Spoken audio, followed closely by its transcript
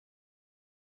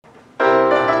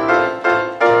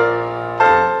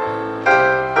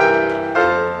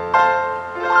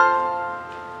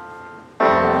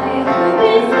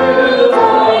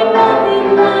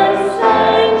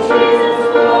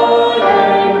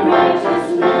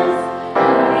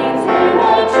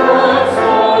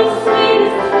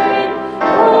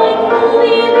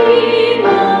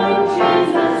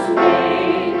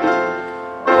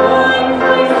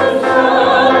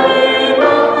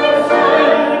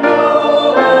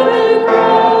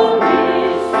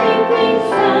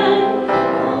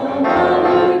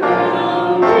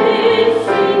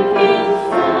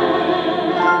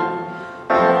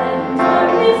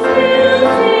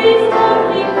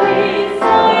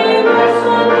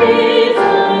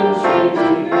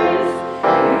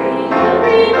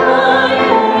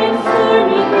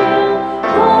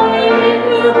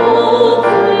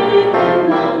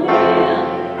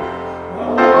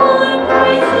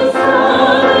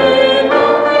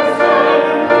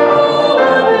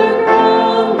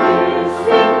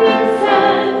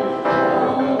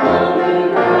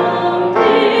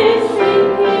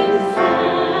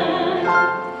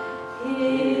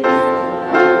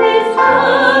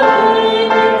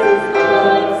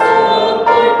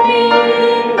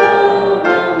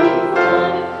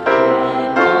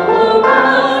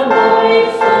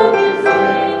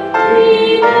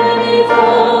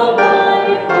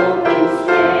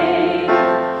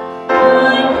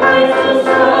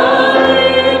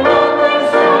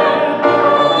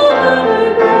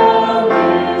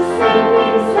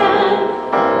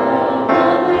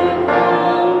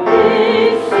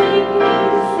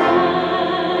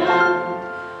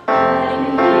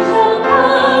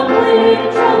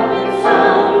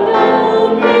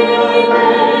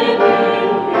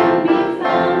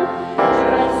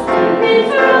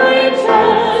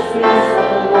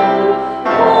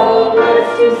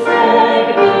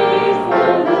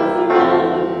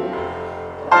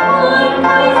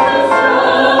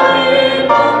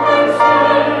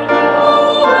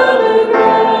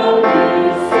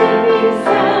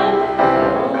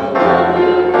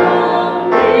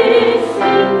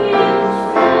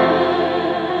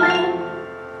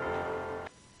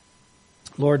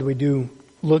Lord, we do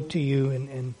look to you,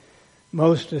 and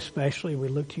most especially we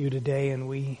look to you today, and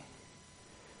we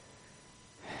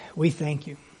thank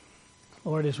you.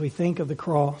 Lord, as we think of the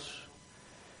cross,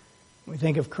 we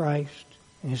think of Christ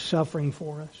and His suffering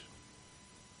for us.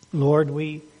 Lord,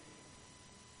 we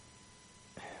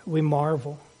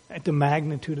marvel at the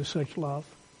magnitude of such love.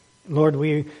 Lord,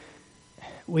 we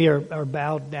are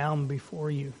bowed down before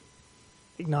you,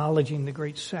 acknowledging the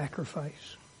great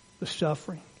sacrifice, the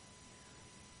suffering,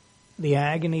 the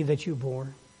agony that you bore,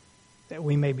 that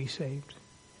we may be saved.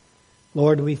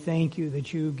 Lord, we thank you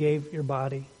that you gave your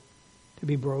body to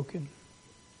be broken,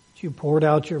 that you poured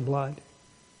out your blood,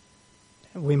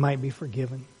 that we might be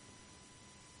forgiven.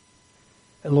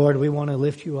 And Lord, we want to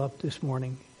lift you up this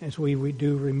morning as we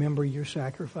do remember your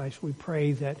sacrifice. We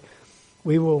pray that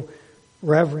we will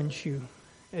reverence you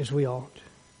as we ought,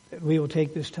 that we will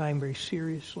take this time very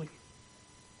seriously.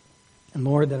 And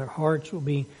Lord, that our hearts will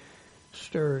be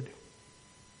stirred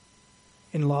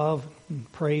in love and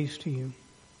praise to you.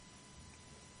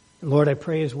 And Lord, I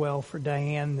pray as well for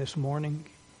Diane this morning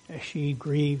as she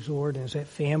grieves, Lord, as that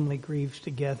family grieves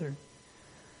together.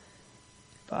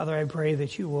 Father, I pray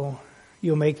that you'll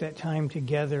make that time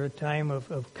together a time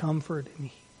of comfort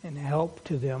and help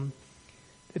to them,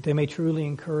 that they may truly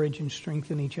encourage and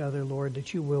strengthen each other, Lord,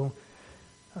 that you will,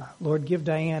 Lord, give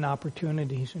Diane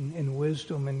opportunities and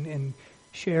wisdom and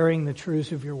sharing the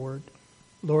truths of your word.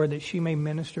 Lord, that she may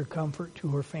minister comfort to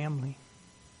her family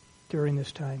during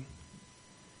this time.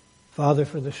 Father,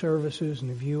 for the services and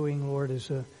the viewing, Lord,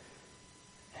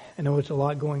 I know it's a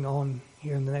lot going on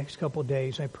here in the next couple of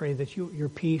days. I pray that your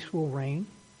peace will reign.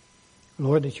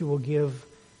 Lord, that you will give,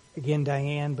 again,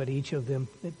 Diane, but each of them,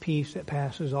 that peace that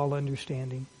passes all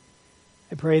understanding.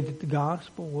 I pray that the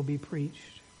gospel will be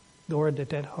preached. Lord,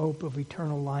 that hope of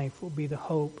eternal life will be the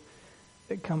hope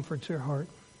that comforts their heart.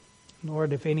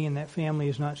 Lord, if any in that family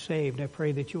is not saved, I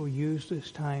pray that you will use this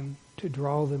time to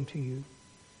draw them to you.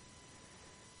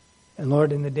 And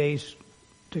Lord, in the days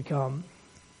to come,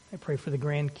 I pray for the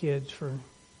grandkids, for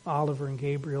Oliver and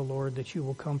Gabriel, Lord, that you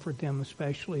will comfort them,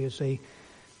 especially as they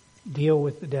deal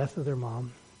with the death of their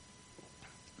mom.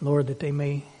 Lord, that they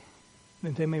may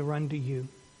run to you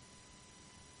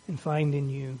and find in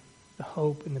you the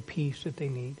hope and the peace that they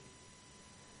need.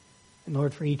 And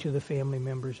Lord, for each of the family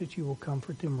members, that you will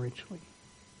comfort them richly.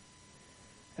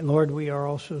 And Lord, we are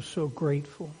also so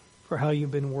grateful for how you've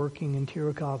been working in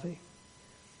Tiracave.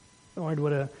 Lord,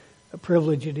 what a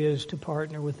privilege it is to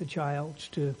partner with the Childs,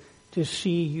 to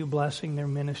see you blessing their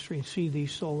ministry, see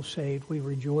these souls saved. We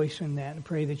rejoice in that and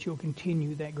pray that you'll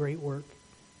continue that great work.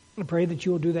 I pray that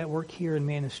you'll do that work here in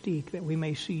Manistee, that we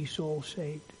may see souls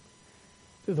saved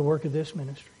through the work of this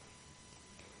ministry.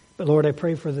 But Lord, I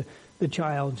pray for the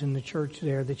Childs in the church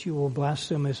there, that you will bless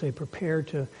them as they prepare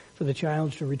for the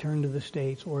Childs to return to the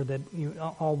States, or that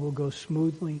all will go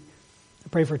smoothly. I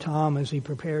pray for Tom as he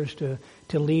prepares to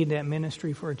lead that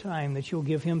ministry for a time, that you'll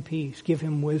give him peace, give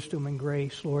him wisdom and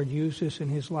grace. Lord, use this in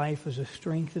his life as a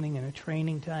strengthening and a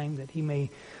training time, that he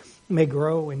may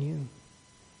grow in you.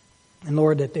 And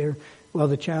Lord, that while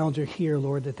the Childs are here,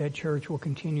 Lord, that church will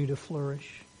continue to flourish.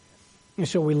 And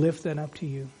so we lift that up to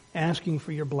you, asking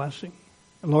for your blessing.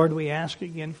 And Lord, we ask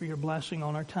again for your blessing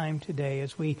on our time today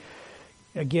as we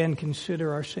again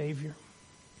consider our Savior,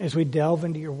 as we delve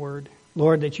into your word.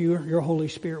 Lord, that your Holy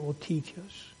Spirit will teach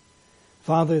us.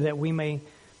 Father, that we may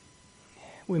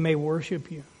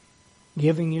worship you,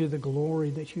 giving you the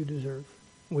glory that you deserve.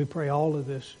 We pray all of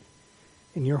this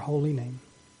in your holy name.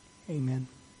 Amen.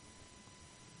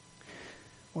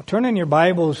 Well, turn in your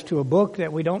Bibles to a book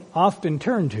that we don't often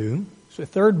turn to. It's the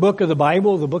third book of the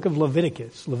Bible, the book of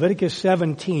Leviticus. Leviticus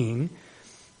 17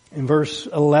 and verse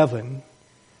 11.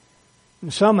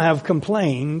 And some have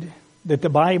complained that the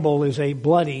Bible is a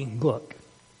bloody book.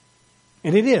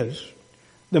 And it is.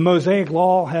 The Mosaic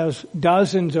Law has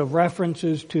dozens of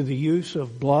references to the use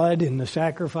of blood in the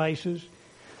sacrifices.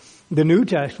 The New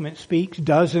Testament speaks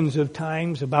dozens of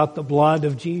times about the blood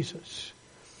of Jesus.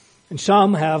 And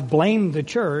some have blamed the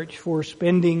church for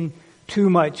spending too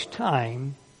much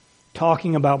time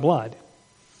talking about blood.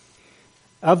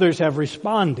 Others have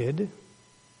responded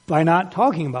by not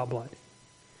talking about blood.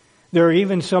 There are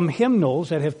even some hymnals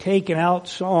that have taken out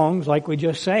songs like we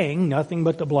just sang, nothing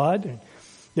but the blood. And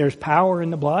there's power in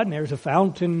the blood, and there's a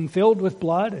fountain filled with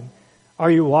blood. And are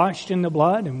you washed in the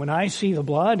blood? And when I see the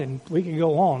blood, and we could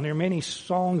go on. There are many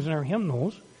songs in our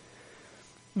hymnals.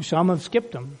 Some have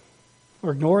skipped them,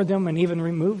 or ignored them, and even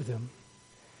removed them.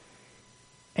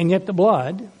 And yet the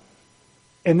blood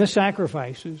and the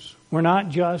sacrifices were not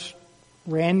just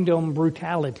random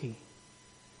brutality.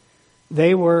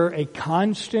 They were a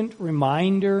constant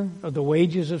reminder of the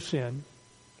wages of sin,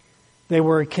 They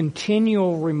were a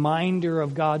continual reminder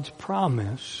of God's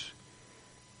promise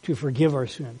to forgive our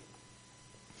sin.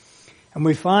 And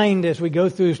we find as we go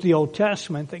through the Old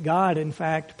Testament that God, in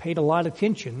fact, paid a lot of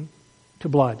attention to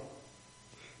blood.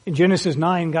 In Genesis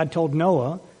 9, God told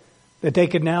Noah that they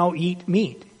could now eat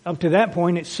meat. Up to that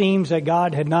point, it seems that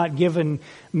God had not given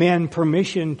men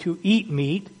permission to eat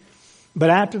meat. But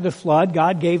after the flood,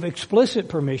 God gave explicit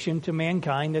permission to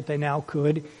mankind that they now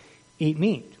could eat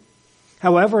meat.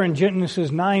 However, in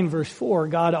Genesis 9, verse 4,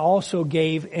 God also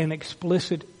gave an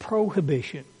explicit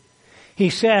prohibition. He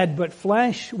said, "But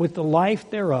flesh with the life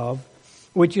thereof,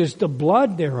 which is the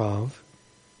blood thereof,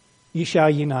 shall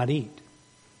ye not eat."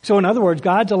 So in other words,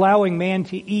 God's allowing man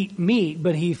to eat meat,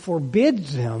 but He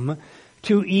forbids them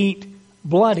to eat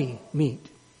bloody meat.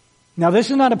 Now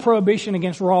this is not a prohibition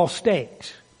against raw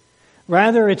steaks.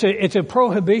 Rather, it's a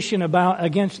prohibition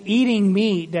against eating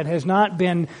meat that has not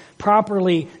been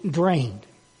properly drained.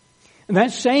 And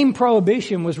that same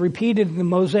prohibition was repeated in the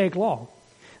Mosaic Law.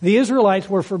 The Israelites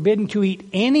were forbidden to eat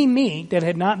any meat that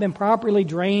had not been properly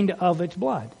drained of its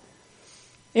blood.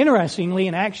 Interestingly,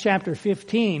 in Acts chapter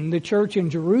 15, the church in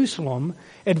Jerusalem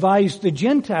advised the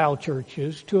Gentile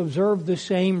churches to observe the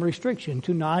same restriction,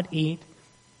 to not eat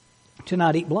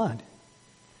blood.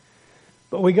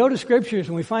 But we go to scriptures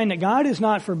and we find that God is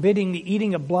not forbidding the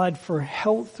eating of blood for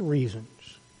health reasons.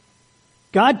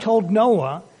 God told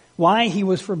Noah why He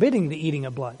was forbidding the eating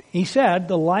of blood. He said,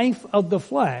 "The life of the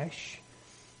flesh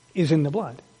is in the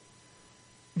blood."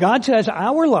 God says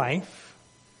our life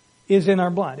is in our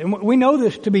blood. And we know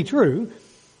this to be true,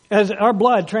 as our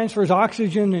blood transfers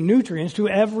oxygen and nutrients to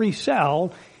every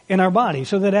cell in our body,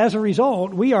 so that as a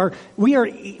result, we are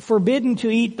forbidden to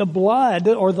eat the blood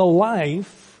or the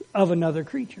life of another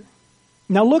creature.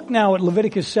 Now look now at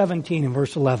Leviticus 17 and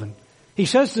verse 11. He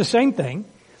says the same thing.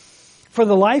 "For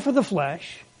the life of the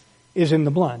flesh is in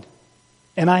the blood,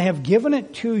 and I have given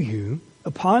it to you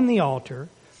upon the altar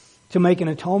to make an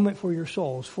atonement for your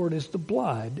souls, for it is the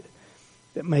blood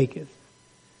that maketh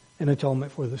an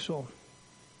atonement for the soul."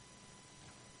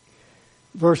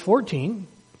 Verse 14,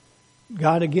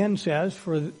 God again says,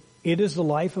 "For it is the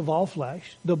life of all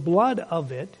flesh, the blood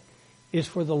of it is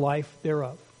for the life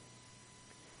thereof."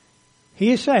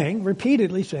 He is saying,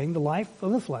 repeatedly saying, the life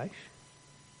of the flesh,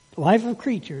 the life of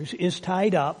creatures is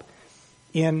tied up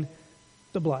in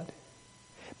the blood.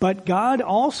 But God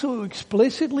also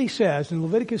explicitly says in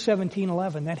Leviticus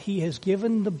 17:11 that He has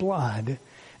given the blood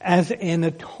as an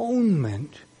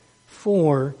atonement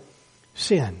for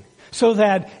sin. So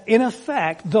that, in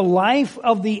effect, the life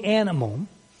of the animal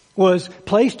was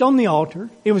placed on the altar.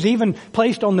 It was even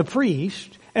placed on the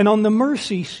priest and on the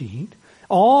mercy seat,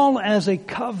 all as a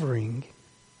covering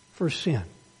for sin.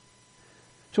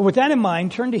 So with that in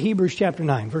mind, turn to Hebrews chapter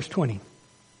 9, verse 20.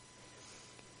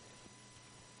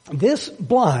 This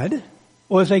blood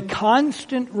was a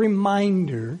constant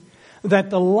reminder that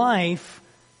the life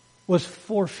was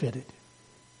forfeited.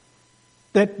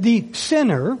 That the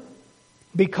sinner,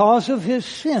 because of his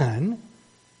sin,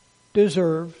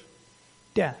 deserves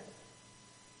death.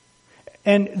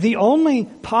 And the only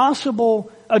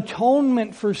possible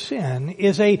atonement for sin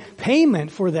is a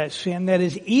payment for that sin that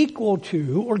is equal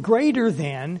to or greater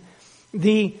than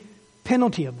the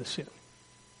penalty of the sin.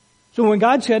 So when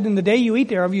God said, "In the day you eat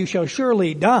thereof, you shall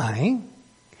surely die,"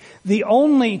 the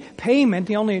only payment,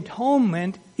 the only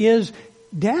atonement is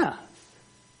death.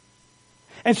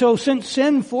 And so since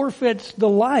sin forfeits the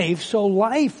life, so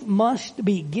life must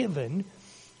be given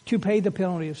to pay the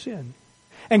penalty of sin.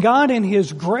 And God in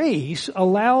His grace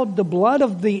allowed the blood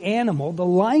of the animal, the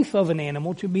life of an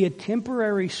animal, to be a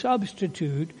temporary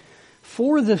substitute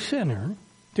for the sinner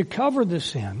to cover the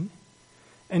sin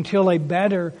until a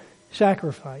better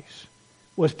sacrifice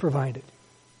was provided.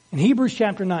 In Hebrews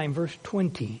chapter 9, verse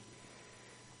 20,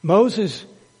 Moses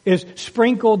is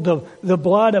sprinkled the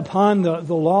blood upon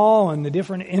the law and the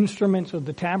different instruments of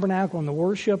the tabernacle and the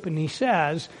worship, and he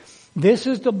says, "This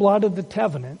is the blood of the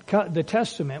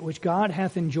testament which God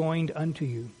hath enjoined unto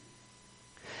you.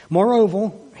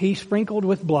 Moreover, He sprinkled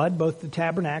with blood both the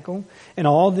tabernacle and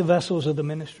all the vessels of the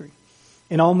ministry.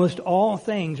 And almost all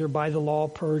things are by the law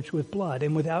purged with blood,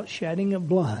 and without shedding of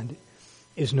blood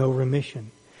is no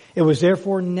remission. It was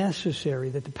therefore necessary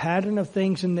that the pattern of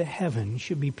things in the heavens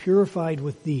should be purified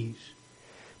with these,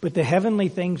 but the heavenly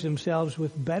things themselves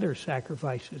with better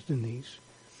sacrifices than these.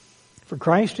 For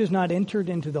Christ has not entered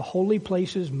into the holy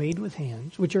places made with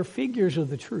hands, which are figures of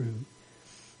the true,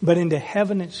 but into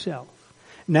heaven itself,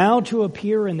 now to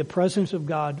appear in the presence of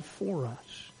God for us.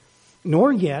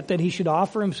 Nor yet that He should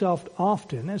offer Himself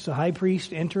often, as the high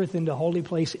priest entereth into the holy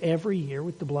place every year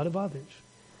with the blood of others.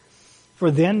 For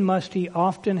then must he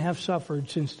often have suffered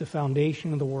since the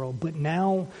foundation of the world. But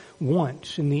now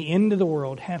once, in the end of the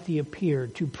world, hath he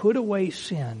appeared to put away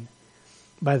sin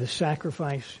by the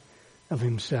sacrifice of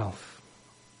himself.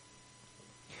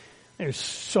 There's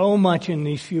so much in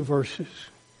these few verses.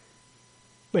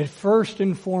 But first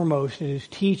and foremost, it is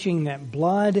teaching that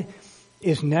blood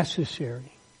is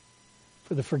necessary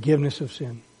for the forgiveness of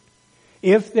sin.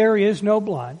 If there is no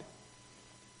blood,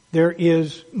 there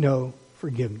is no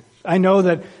forgiveness. I know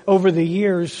that over the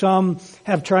years, some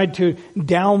have tried to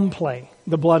downplay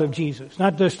the blood of Jesus.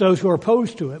 Not just those who are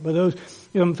opposed to it, but those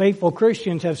faithful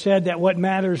Christians have said that what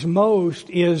matters most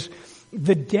is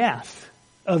the death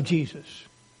of Jesus.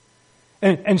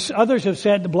 And others have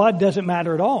said the blood doesn't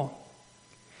matter at all.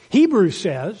 Hebrews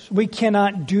says we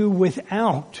cannot do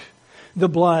without the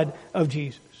blood of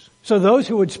Jesus. So those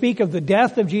who would speak of the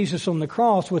death of Jesus on the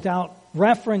cross without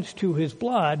reference to his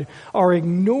blood are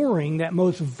ignoring that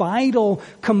most vital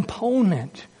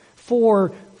component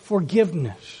for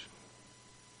forgiveness.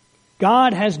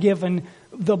 God has given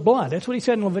the blood. That's what he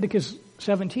said in Leviticus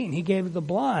 17. He gave the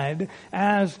blood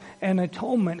as an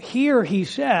atonement. Here he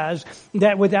says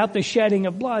that without the shedding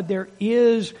of blood, there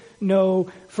is no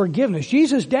forgiveness.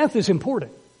 Jesus' death is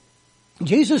important.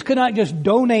 Jesus could not just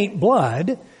donate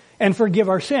blood and forgive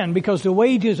our sin, because the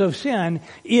wages of sin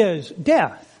is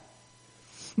death.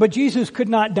 But Jesus could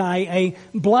not die a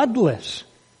bloodless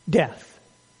death.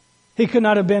 He could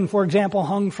not have been, for example,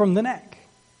 hung from the neck,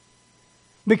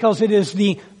 because it is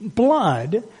the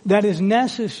blood that is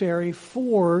necessary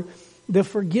for the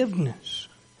forgiveness.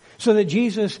 So that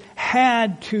Jesus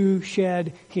had to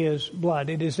shed his blood.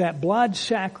 It is that blood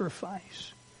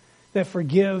sacrifice that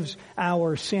forgives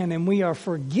our sin. And we are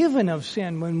forgiven of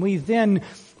sin when we then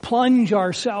plunge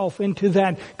ourselves into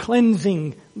that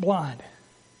cleansing blood.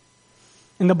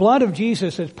 And the blood of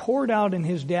Jesus that's poured out in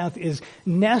his death is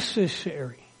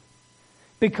necessary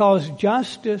because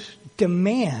justice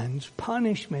demands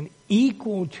punishment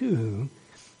equal to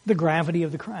the gravity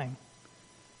of the crime.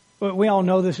 We all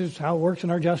know this is how it works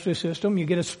in our justice system. You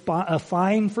get a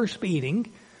fine for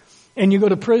speeding, and you go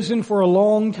to prison for a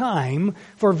long time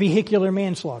for vehicular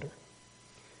manslaughter.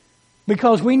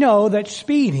 Because we know that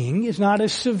speeding is not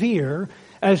as severe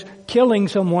as killing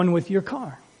someone with your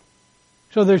car.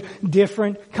 So there's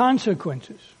different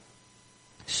consequences.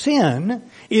 Sin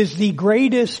is the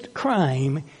greatest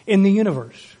crime in the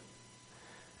universe.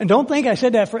 And don't think I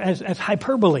said that as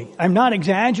hyperbole. I'm not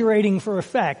exaggerating for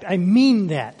effect. I mean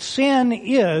that. Sin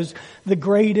is the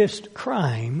greatest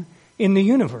crime in the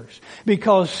universe.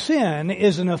 Because sin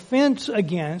is an offense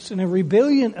against and a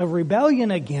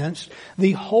rebellion against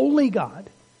the holy God,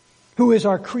 who is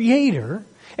our creator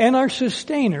and our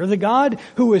sustainer, the God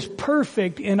who is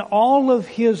perfect in all of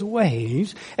his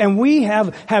ways. And we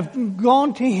have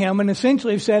gone to him and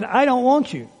essentially have said, I don't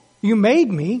want you. You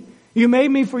made me. You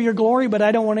made me for your glory, but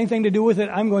I don't want anything to do with it.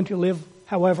 I'm going to live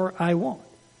however I want.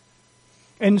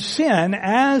 And sin,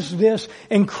 as this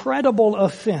incredible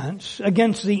offense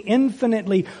against the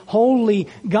infinitely holy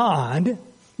God,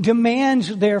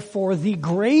 demands, therefore, the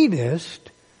greatest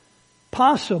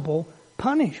possible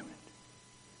punishment.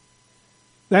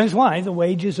 That is why the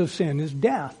wages of sin is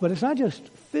death. But it's not just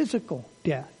physical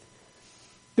death.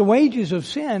 The wages of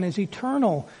sin is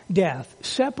eternal death,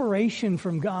 separation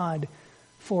from God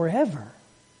forever.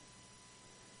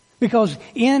 Because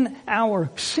in our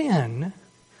sin,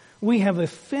 we have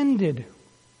offended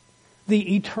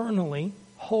the eternally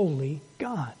holy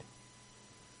God.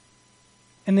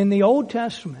 And in the Old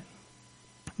Testament,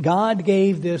 God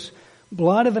gave this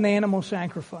blood of an animal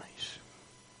sacrifice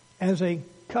as a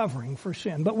covering for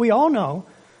sin. But we all know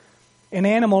an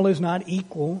animal is not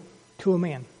equal to a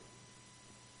man.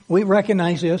 We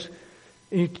recognize this.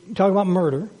 You talk about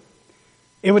murder.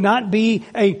 It would not be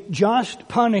a just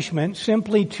punishment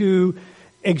simply to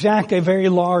exact a very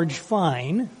large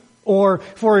fine, or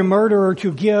for a murderer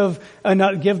to give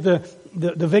the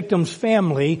victim's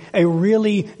family a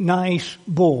really nice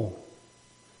bull,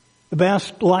 the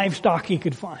best livestock he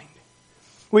could find.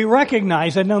 We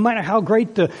recognize that no matter how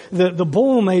great the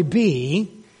bull may be,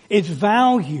 its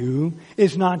value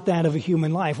is not that of a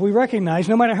human life. We recognize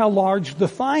no matter how large the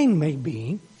fine may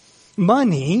be,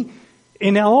 money,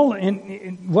 in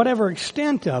whatever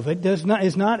extent of it, is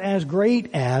not as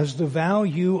great as the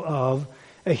value of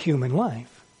a human life.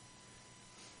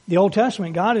 The Old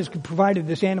Testament, God has provided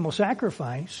this animal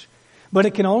sacrifice, but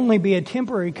it can only be a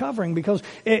temporary covering because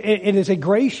it is a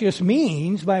gracious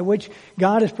means by which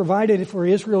God has provided for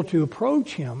Israel to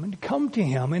approach him and to come to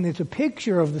him. And it's a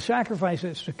picture of the sacrifice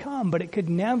that's to come, but it could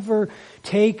never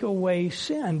take away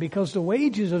sin because the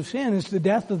wages of sin is the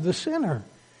death of the sinner.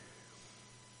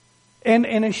 And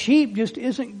a sheep just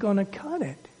isn't going to cut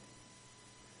it.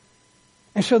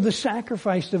 And so the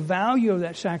sacrifice, the value of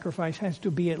that sacrifice has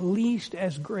to be at least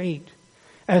as great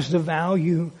as the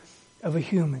value of a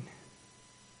human.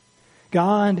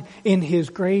 God, in His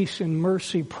grace and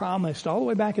mercy, promised, all the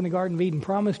way back in the Garden of Eden,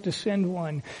 promised to send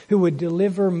one who would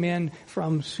deliver men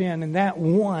from sin. And that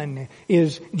one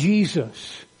is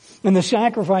Jesus. And the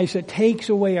sacrifice that takes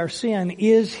away our sin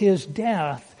is His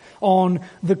death on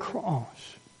the cross.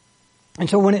 And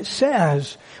so when it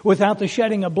says, without the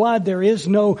shedding of blood, there is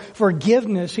no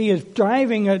forgiveness, He is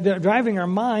driving our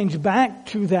minds back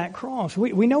to that cross.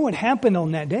 We know what happened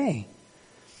on that day.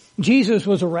 Jesus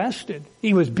was arrested.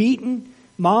 He was beaten,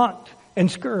 mocked, and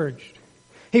scourged.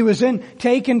 He was then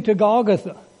taken to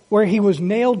Golgotha, where He was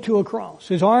nailed to a cross.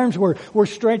 His arms were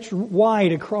stretched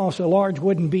wide across a large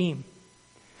wooden beam.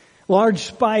 Large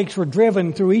spikes were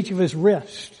driven through each of His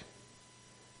wrists.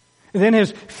 And then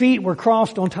His feet were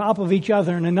crossed on top of each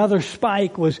other, and another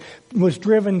spike was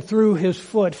driven through His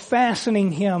foot,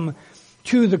 fastening Him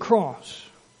to the cross.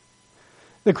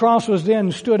 The cross was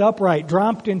then stood upright,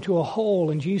 dropped into a hole,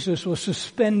 and Jesus was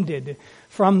suspended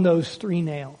from those 3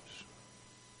 nails.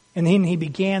 And then He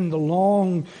began the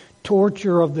long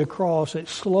torture of the cross that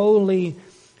slowly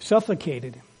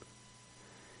suffocated Him.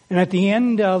 And at the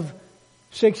end of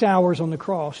 6 hours on the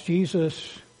cross,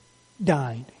 Jesus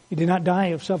died. He did not die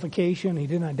of suffocation. He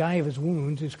did not die of His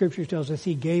wounds. The Scripture tells us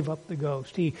He gave up the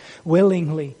ghost. He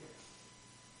willingly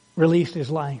released His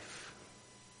life.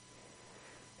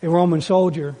 A Roman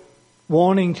soldier,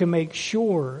 wanting to make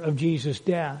sure of Jesus'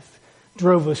 death,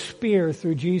 drove a spear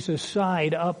through Jesus'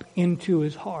 side up into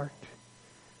His heart.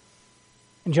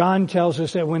 And John tells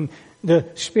us that when the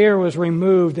spear was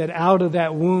removed, that out of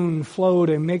that wound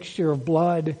flowed a mixture of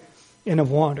blood and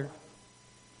of water.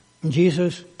 And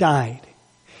Jesus died.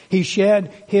 He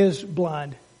shed His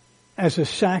blood as a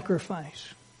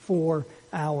sacrifice for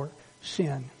our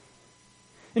sin.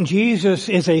 And Jesus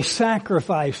is a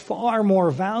sacrifice far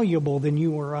more valuable than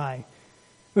you or I.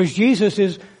 Because Jesus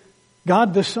is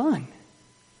God the Son,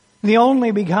 the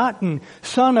only begotten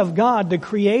Son of God, the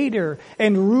Creator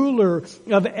and ruler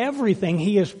of everything.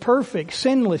 He is perfect,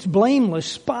 sinless, blameless,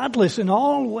 spotless in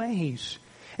all ways.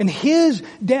 And His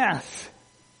death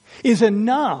is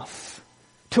enough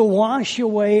to wash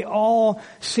away all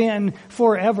sin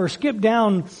forever. Skip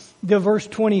down to verse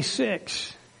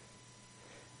 26.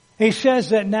 He says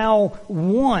that now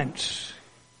once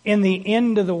in the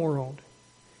end of the world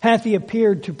hath He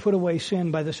appeared to put away sin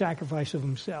by the sacrifice of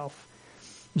Himself.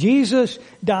 Jesus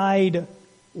died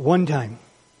one time.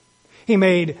 He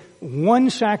made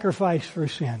one sacrifice for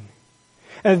sin.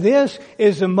 And this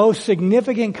is the most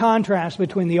significant contrast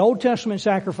between the Old Testament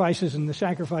sacrifices and the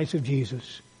sacrifice of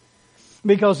Jesus.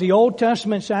 Because the Old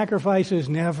Testament sacrifices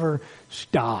never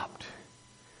stopped.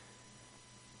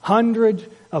 Hundreds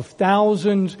of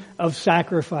thousands of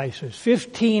sacrifices.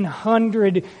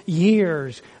 1,500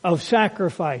 years of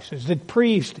sacrifices. The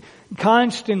priest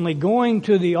constantly going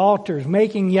to the altars,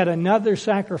 making yet another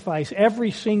sacrifice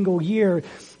every single year,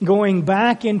 going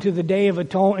back into the Day of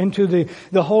Atonement, into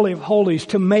the Holy of Holies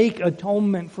to make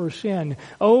atonement for sin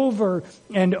over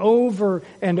and over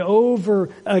and over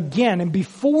again. And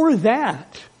before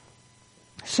that,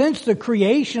 since the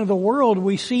creation of the world,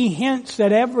 we see hints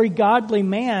that every godly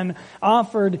man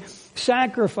offered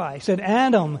sacrifice. That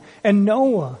Adam and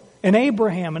Noah and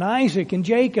Abraham and Isaac and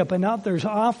Jacob and others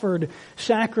offered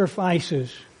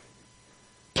sacrifices.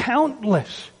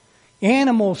 Countless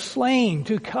animals slain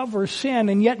to cover sin,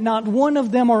 and yet not one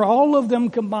of them or all of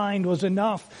them combined was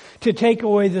enough to take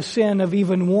away the sin of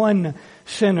even one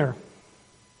sinner.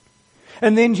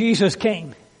 And then Jesus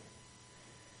came.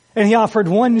 And He offered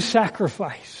one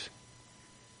sacrifice.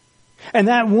 And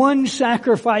that one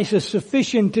sacrifice is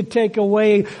sufficient to take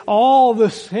away all the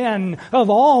sin of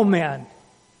all men.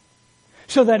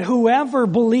 So that whoever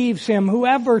believes Him,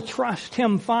 whoever trusts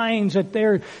Him, finds that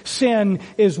their sin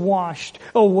is washed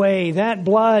away. That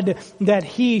blood that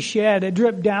He shed, it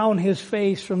dripped down His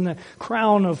face from the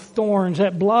crown of thorns.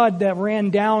 That blood that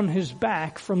ran down His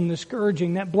back from the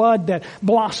scourging. That blood that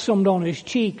blossomed on His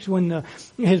cheeks when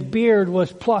His beard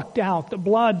was plucked out. The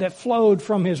blood that flowed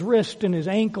from His wrist and His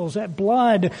ankles. That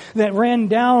blood that ran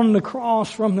down the cross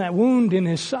from that wound in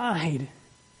His side.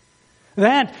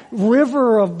 That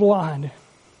river of blood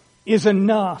is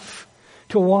enough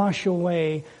to wash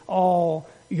away all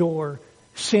your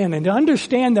sin. And to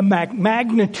understand the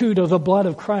magnitude of the blood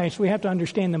of Christ, we have to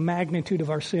understand the magnitude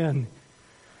of our sin.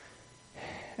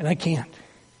 And I can't.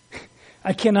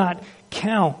 I cannot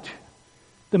count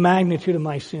the magnitude of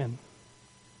my sin.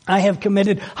 I have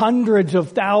committed hundreds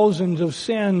of thousands of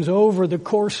sins over the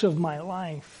course of my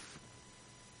life.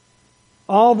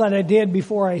 All that I did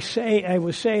before I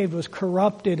was saved was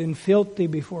corrupted and filthy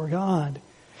before God.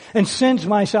 And since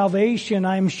my salvation,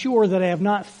 I am sure that I have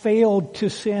not failed to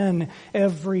sin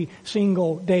every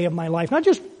single day of my life. Not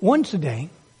just once a day,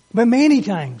 but many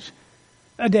times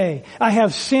a day. I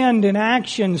have sinned in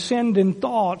action, sinned in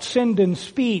thought, sinned in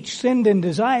speech, sinned in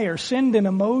desire, sinned in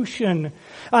emotion.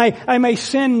 I may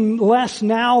sin less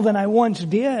now than I once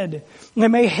did. I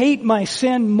may hate my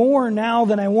sin more now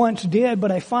than I once did,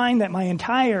 but I find that my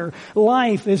entire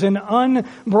life is an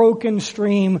unbroken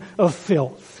stream of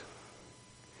filth.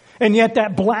 And yet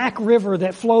that black river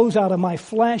that flows out of my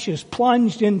flesh is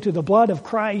plunged into the blood of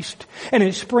Christ, and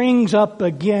it springs up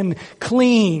again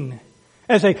clean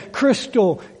as a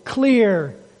crystal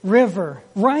clear river,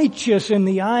 righteous in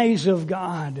the eyes of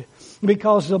God,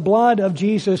 because the blood of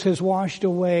Jesus has washed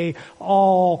away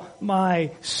all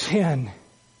my sin.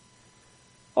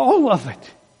 All of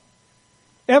it.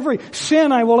 Every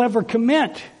sin I will ever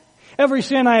commit. Every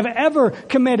sin I have ever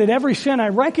committed. Every sin I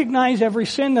recognize. Every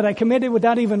sin that I committed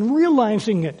without even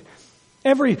realizing it.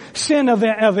 Every sin of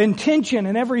intention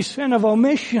and every sin of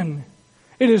omission.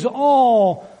 It is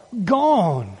all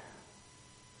gone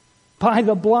by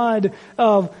the blood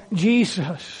of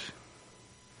Jesus.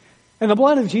 And the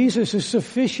blood of Jesus is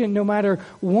sufficient no matter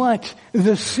what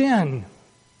the sin.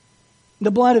 The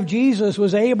blood of Jesus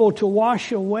was able to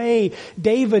wash away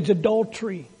David's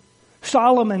adultery,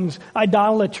 Solomon's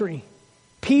idolatry,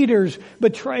 Peter's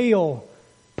betrayal,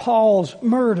 Paul's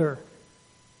murder,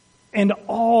 and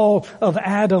all of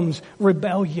Adam's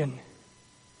rebellion.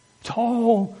 It's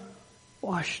all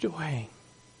washed away.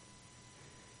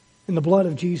 And the blood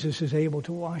of Jesus is able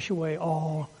to wash away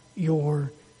all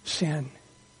your sin.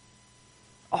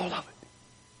 All of it.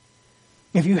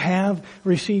 If you have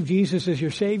received Jesus as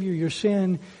your Savior, your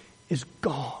sin is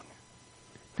gone.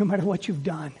 No matter what you've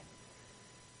done.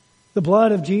 The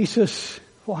blood of Jesus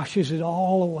washes it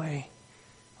all away.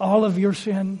 All of your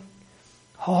sin.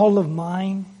 All of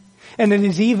mine. And it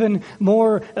is even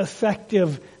more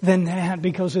effective than that,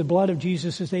 because the blood of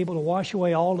Jesus is able to wash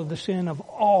away all of the sin of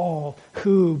all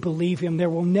who believe Him. There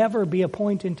will never be a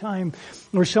point in time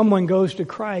where someone goes to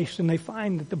Christ and they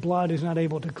find that the blood is not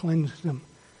able to cleanse them.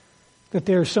 That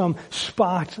there's some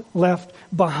spot left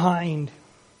behind.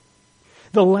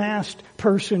 The last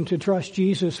person to trust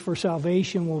Jesus for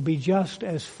salvation will be just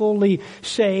as fully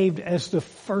saved as the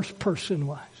first person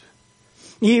was.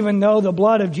 Even though the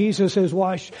blood of Jesus has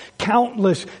washed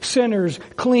countless sinners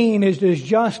clean, it is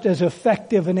just as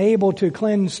effective and able to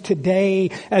cleanse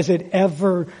today as it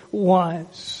ever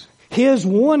was. His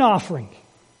one offering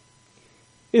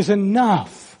is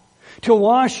enough to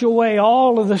wash away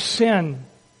all of the sin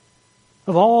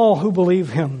of all who believe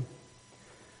Him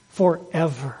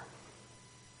forever.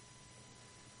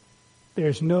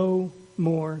 There's no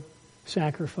more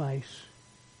sacrifice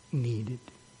needed.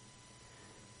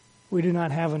 We do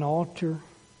not have an altar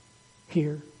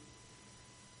here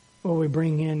where we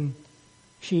bring in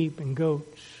sheep and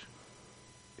goats,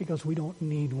 because we don't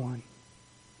need one.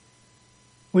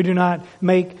 We do not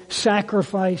make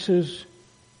sacrifices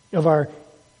of our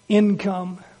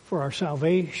income for our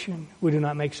salvation. We do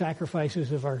not make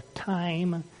sacrifices of our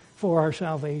time for our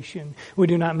salvation. We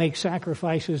do not make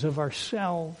sacrifices of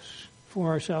ourselves for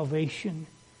our salvation.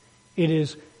 It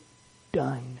is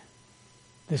done.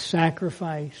 The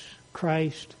sacrifice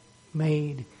Christ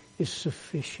made is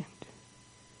sufficient.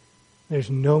 There's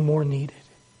no more needed.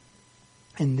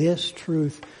 And this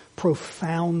truth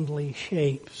profoundly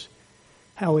shapes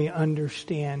how we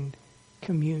understand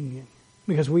communion.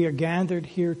 Because we are gathered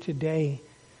here today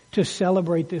to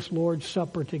celebrate this Lord's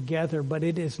Supper together, but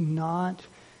it is not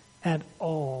at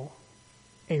all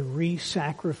a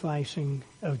re-sacrificing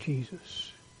of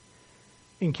Jesus.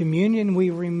 In communion, we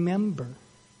remember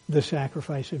the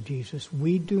sacrifice of Jesus.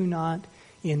 We do not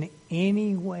in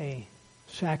any way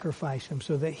sacrifice Him,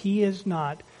 so that He is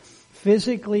not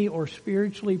physically or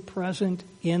spiritually present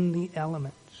in the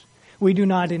elements. We do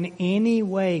not in any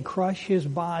way crush His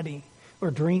body or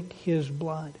drink His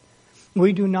blood.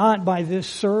 We do not by this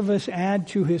service add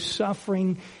to His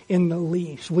suffering in the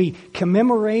least. We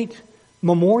commemorate,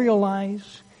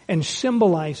 memorialize, and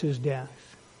symbolize His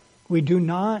death. We do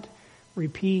not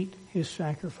repeat His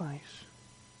sacrifice.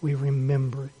 We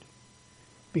remember it,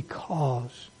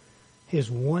 because His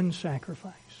one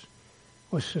sacrifice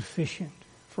was sufficient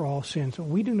for all sins. So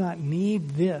we do not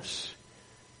need this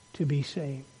to be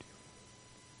saved.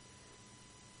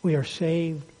 We are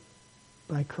saved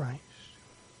by Christ.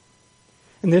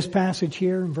 In this passage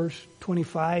here, in verse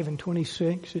 25 and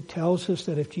 26, it tells us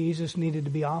that if Jesus needed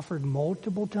to be offered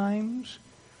multiple times,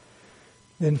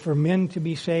 then for men to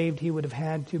be saved, He would have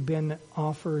had to have been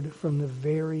offered from the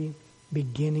very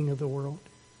beginning of the world.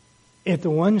 If the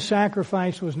one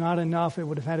sacrifice was not enough, it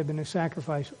would have had to have been a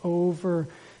sacrifice over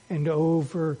and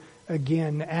over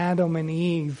again. Adam and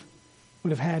Eve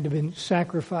would have had to have been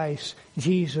sacrificed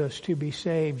Jesus to be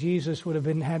saved. Jesus would have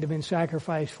had to have been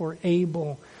sacrificed for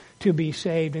Abel to be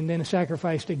saved, and then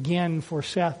sacrificed again for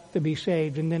Seth to be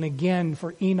saved, and then again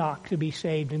for Enoch to be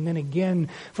saved, and then again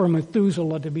for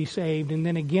Methuselah to be saved, and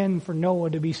then again for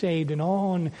Noah to be saved, and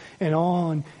on and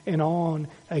on and on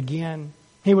again.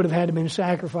 He would have had to have been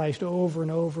sacrificed over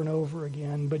and over and over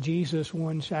again, but Jesus'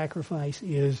 one sacrifice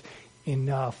is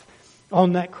enough.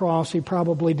 On that cross, He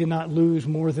probably did not lose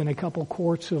more than a couple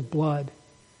quarts of blood.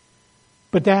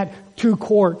 But that 2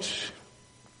 quarts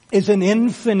is an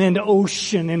infinite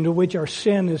ocean into which our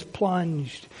sin is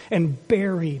plunged and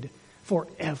buried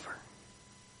forever.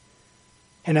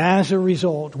 And as a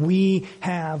result, we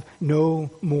have no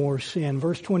more sin.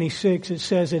 Verse 26, it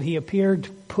says that He appeared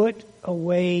to put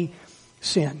away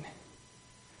sin.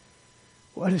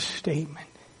 What a statement.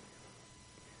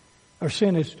 Our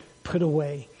sin is put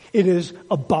away. It is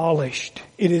abolished.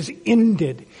 It is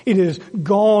ended. It is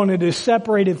gone. It is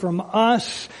separated from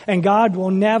us, and God will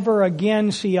never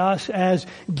again see us as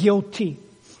guilty.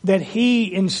 That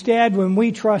He, instead, when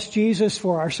we trust Jesus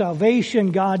for our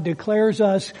salvation, God declares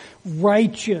us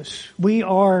righteous. We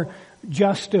are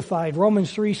justified.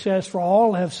 Romans 3 says, "For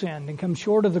all have sinned and come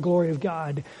short of the glory of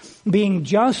God, being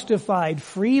justified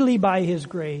freely by His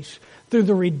grace through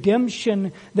the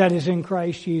redemption that is in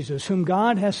Christ Jesus, whom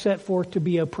God has set forth to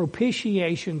be a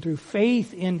propitiation through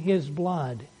faith in His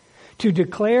blood, to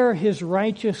declare His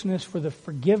righteousness for the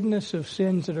forgiveness of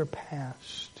sins that are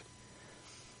past."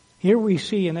 Here we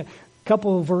see in a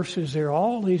couple of verses there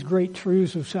all these great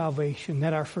truths of salvation,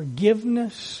 that our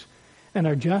forgiveness and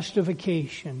our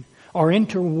justification are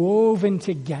interwoven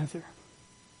together,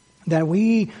 that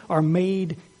we are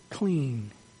made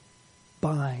clean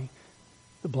by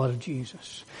the blood of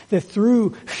Jesus. That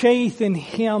through faith in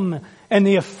Him and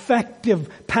the effective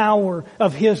power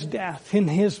of His death in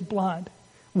His blood,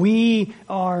 we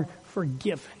are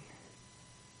forgiven.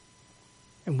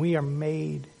 And we are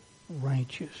made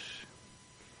righteous.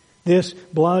 This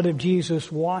blood of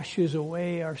Jesus washes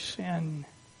away our sin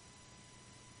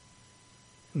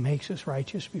and makes us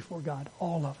righteous before God.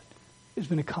 All of it has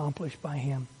been accomplished by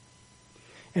Him.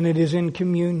 And it is in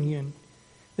communion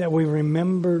that we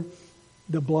remember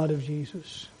the blood of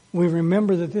Jesus. We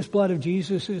remember that this blood of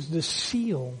Jesus is the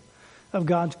seal of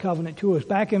God's covenant to us.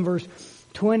 Back in verse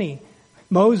 20,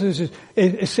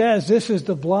 it says, "This is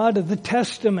the blood of the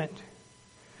testament,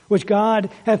 which God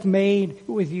hath made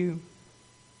with you."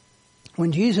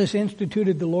 When Jesus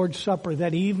instituted the Lord's Supper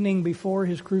that evening before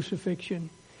His crucifixion,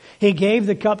 He gave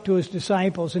the cup to His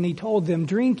disciples and He told them,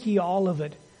 "Drink ye all of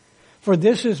it, for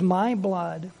this is my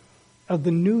blood of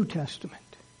the New Testament,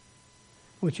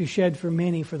 which is shed for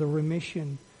many for the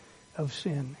remission of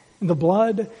sin." And the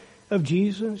blood of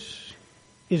Jesus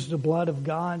is the blood of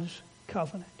God's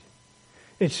covenant.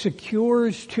 It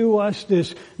secures to us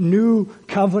this new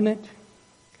covenant.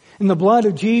 And the blood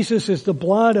of Jesus is the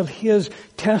blood of His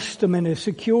testament. It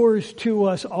secures to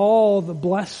us all the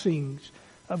blessings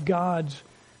of God's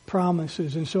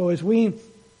promises. And so as we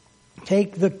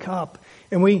take the cup,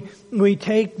 and we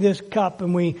take this cup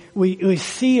and we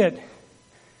see it,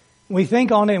 we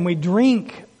think on it and we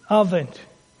drink of it,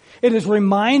 it is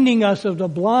reminding us of the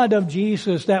blood of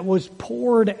Jesus that was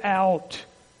poured out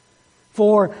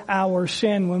for our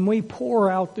sin. When we pour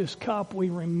out this cup, we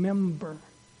remember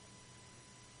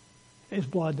His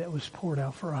blood that was poured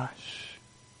out for us.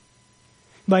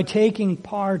 By taking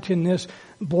part in this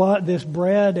blood, this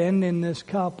bread, and in this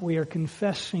cup, we are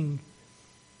confessing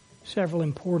several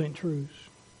important truths.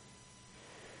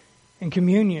 In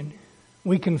communion,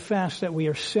 we confess that we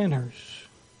are sinners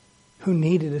who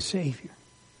needed a Savior.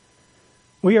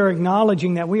 We are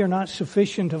acknowledging that we are not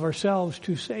sufficient of ourselves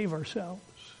to save ourselves,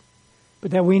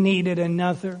 but that we needed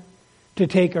another to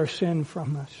take our sin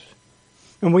from us.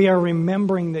 And we are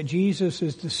remembering that Jesus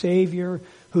is the Savior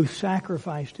who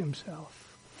sacrificed Himself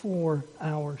for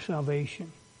our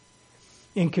salvation.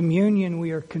 In communion,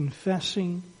 we are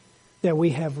confessing that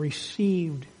we have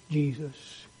received Jesus.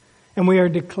 And we are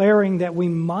declaring that we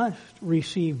must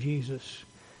receive Jesus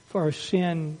for our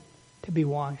sin to be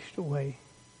washed away.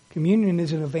 Communion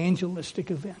is an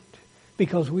evangelistic event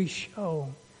because we show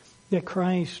that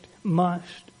Christ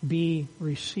must be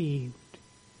received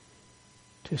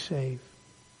to save.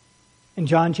 In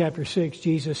John chapter 6,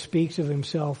 Jesus speaks of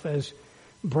Himself as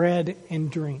bread and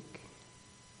drink,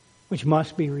 which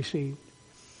must be received.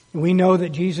 And we know that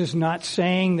Jesus is not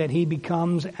saying that He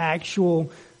becomes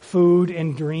actual food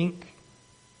and drink.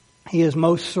 He is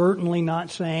most certainly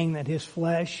not saying that his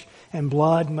flesh and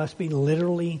blood must be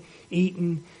literally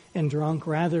eaten and drunk.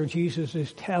 Rather, Jesus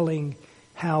is telling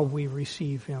how we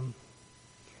receive him.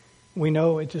 We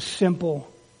know it's a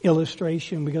simple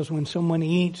illustration because when someone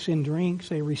eats and drinks,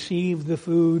 they receive the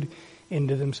food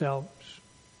into themselves.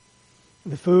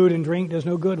 The food and drink does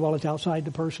no good while it's outside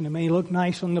the person. It may look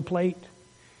nice on the plate.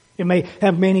 It may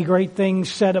have many great things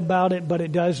said about it, but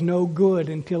it does no good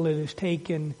until it is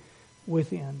taken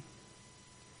within.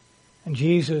 And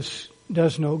Jesus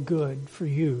does no good for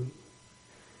you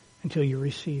until you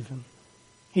receive him.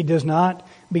 He does not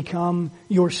become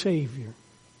your Savior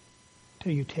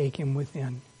till you take him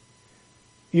within.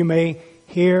 You may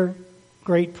hear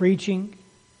great preaching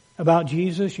about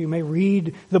Jesus. You may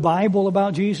read the Bible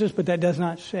about Jesus, but that does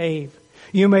not save.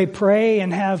 You may pray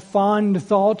and have fond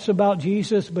thoughts about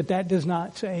Jesus, but that does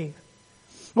not save.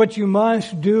 What you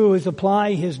must do is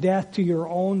apply his death to your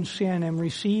own sin and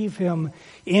receive him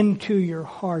into your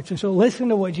hearts. And so listen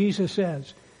to what Jesus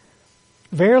says.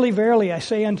 Verily, verily, I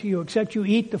say unto you, except you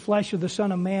eat the flesh of the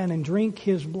Son of Man and drink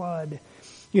his blood,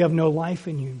 you have no life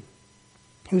in you.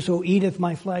 Whoso eateth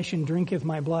my flesh and drinketh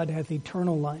my blood hath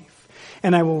eternal life.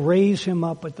 And I will raise him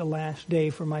up at the last day,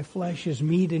 for my flesh is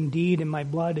meat indeed, and my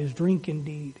blood is drink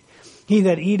indeed. He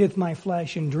that eateth my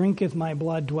flesh and drinketh my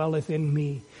blood dwelleth in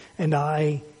me, and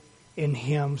I in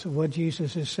him. So what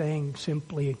Jesus is saying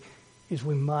simply is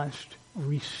we must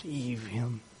receive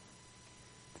him.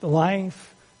 The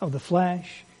life of the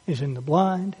flesh is in the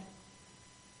blood.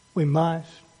 We must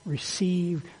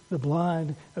receive the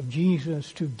blood of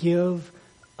Jesus to give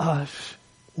us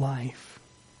life.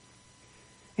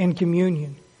 In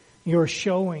communion, you're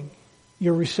showing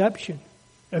your reception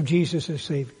of Jesus as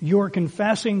Savior. You're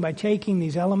confessing by taking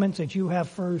these elements that you have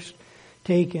first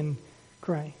taken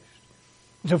Christ.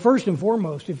 So first and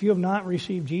foremost, if you have not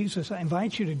received Jesus, I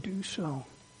invite you to do so.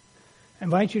 I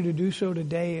invite you to do so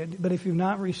today. But if you've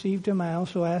not received him, I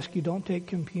also ask you, don't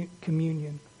take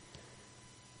communion.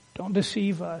 Don't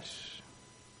deceive us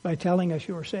by telling us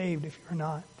you're saved if you're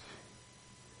not.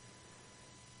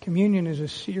 Communion is a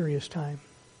serious time.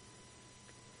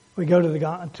 We go to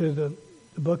the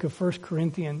book of 1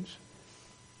 Corinthians,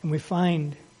 and we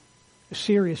find a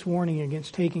serious warning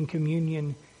against taking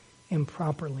communion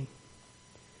improperly.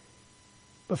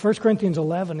 But 1 Corinthians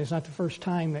 11 is not the first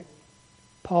time that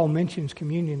Paul mentions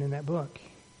communion in that book.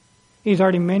 He's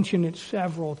already mentioned it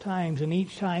several times, and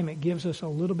each time it gives us a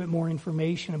little bit more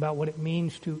information about what it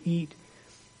means to eat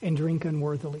and drink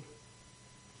unworthily.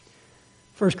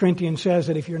 1 Corinthians says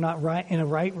that if you're not in a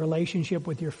right relationship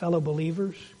with your fellow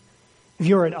believers, if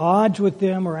you're at odds with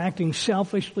them or acting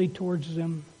selfishly towards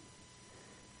them,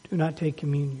 do not take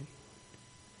communion.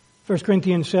 1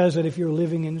 Corinthians says that if you're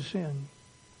living in sin,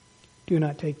 do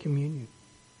not take communion.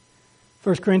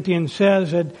 1 Corinthians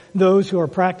says that those who are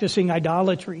practicing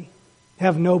idolatry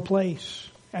have no place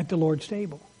at the Lord's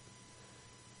table.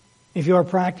 If you are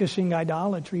practicing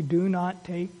idolatry, do not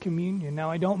take communion.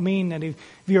 Now, I don't mean that if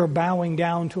you're bowing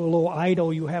down to a little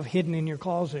idol you have hidden in your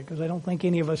closet, because I don't think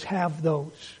any of us have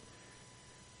those.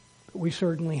 But we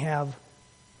certainly have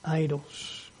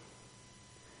idols.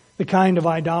 The kind of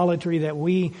idolatry that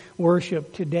we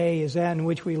worship today is that in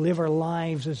which we live our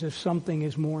lives as if something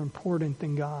is more important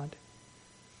than God.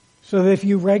 So that if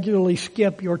you regularly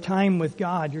skip your time with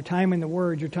God, your time in the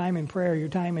Word, your time in prayer, your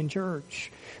time in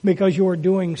church, because you're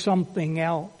doing something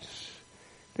else,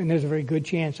 then there's a very good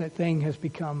chance that thing has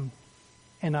become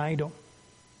an idol.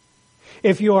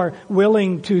 If you are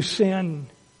willing to sin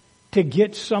to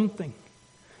get something,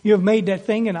 you have made that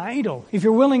thing an idol. If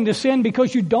you're willing to sin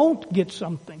because you don't get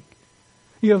something,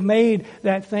 you have made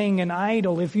that thing an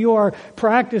idol. If you are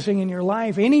practicing in your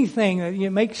life anything that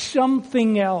you make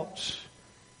something else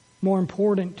more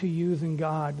important to you than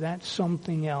God, that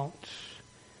something else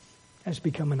has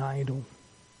become an idol.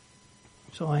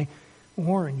 So I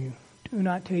warn you, do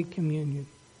not take communion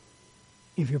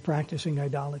if you're practicing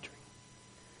idolatry.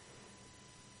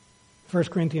 1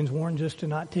 Corinthians warns us to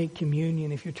not take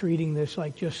communion if you're treating this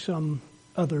like just some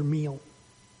other meal.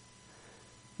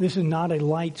 This is not a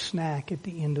light snack at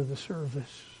the end of the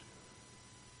service.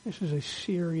 This is a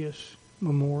serious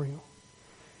memorial.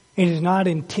 It is not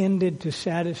intended to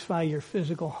satisfy your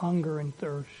physical hunger and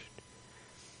thirst.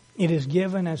 It is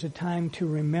given as a time to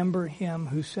remember Him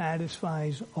who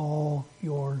satisfies all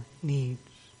your needs.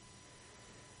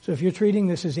 So if you're treating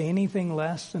this as anything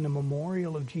less than a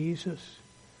memorial of Jesus,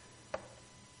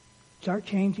 start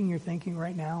changing your thinking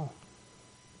right now.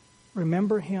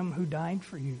 Remember Him who died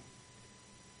for you.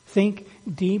 Think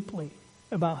deeply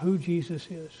about who Jesus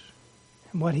is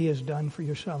and what He has done for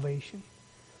your salvation.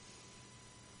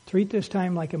 Treat this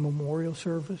time like a memorial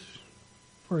service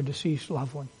for a deceased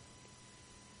loved one.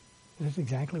 That's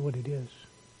exactly what it is.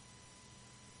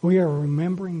 We are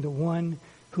remembering the one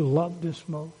who loved us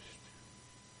most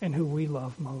and who we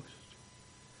love most.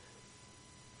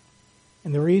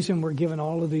 And the reason we're given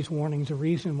all of these warnings, the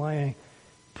reason why I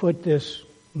put this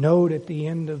note at the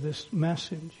end of this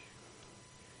message,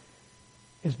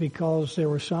 is because there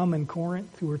were some in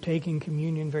Corinth who were taking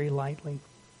communion very lightly,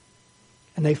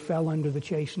 and they fell under the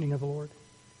chastening of the Lord.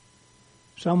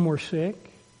 Some were sick,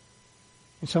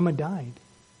 and some had died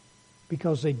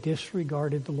because they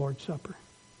disregarded the Lord's Supper.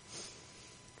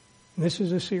 And this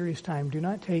is a serious time. Do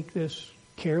not take this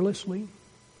carelessly,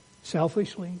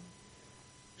 selfishly,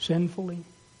 sinfully,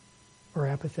 or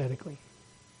apathetically.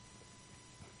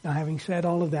 Now, having said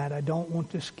all of that, I don't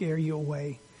want to scare you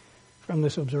away from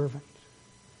this observance.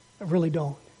 I really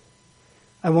don't.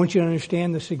 I want you to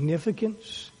understand the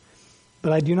significance,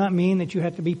 but I do not mean that you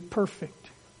have to be perfect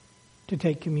to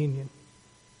take communion.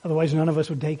 Otherwise, none of us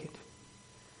would take it.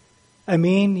 I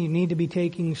mean, you need to be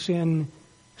taking sin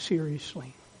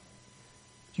seriously.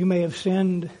 You may have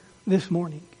sinned this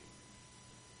morning.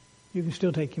 You can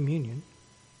still take communion.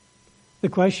 The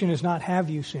question is not, have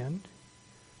you sinned?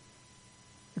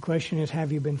 The question is,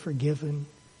 have you been forgiven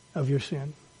of your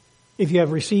sin? If you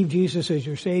have received Jesus as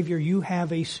your Savior, you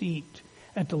have a seat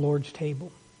at the Lord's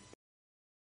table.